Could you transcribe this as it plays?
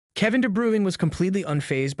Kevin De Bruyne was completely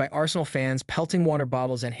unfazed by Arsenal fans pelting water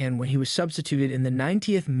bottles at him when he was substituted in the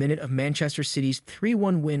 90th minute of Manchester City's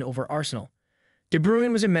 3-1 win over Arsenal. De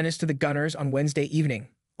Bruyne was a menace to the Gunners on Wednesday evening,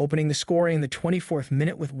 opening the scoring in the 24th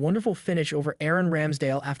minute with wonderful finish over Aaron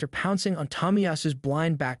Ramsdale after pouncing on Tomiyasu's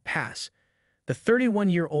blind back pass. The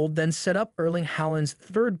 31-year-old then set up Erling Haaland's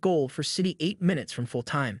third goal for City 8 minutes from full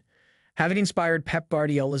time. Having inspired Pep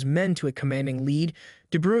Guardiola's men to a commanding lead,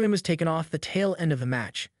 De Bruyne was taken off the tail end of the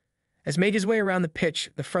match. As made his way around the pitch,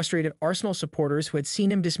 the frustrated Arsenal supporters who had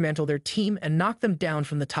seen him dismantle their team and knock them down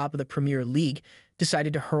from the top of the Premier League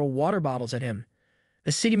decided to hurl water bottles at him.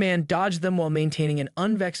 The City man dodged them while maintaining an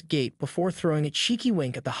unvexed gait before throwing a cheeky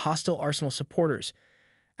wink at the hostile Arsenal supporters.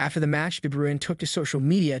 After the match, De Bruyne took to social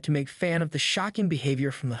media to make fun of the shocking behavior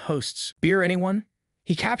from the hosts. "Beer, anyone?"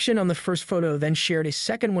 He captioned on the first photo, then shared a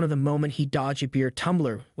second one of the moment he dodged a beer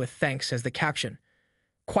tumbler with thanks as the caption.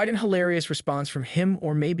 Quite an hilarious response from him,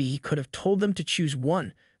 or maybe he could have told them to choose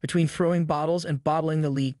one between throwing bottles and bottling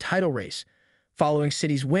the league title race. Following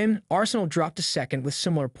City's win, Arsenal dropped to second with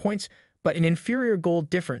similar points, but an inferior goal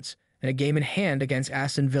difference, and a game in hand against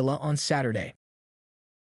Aston Villa on Saturday.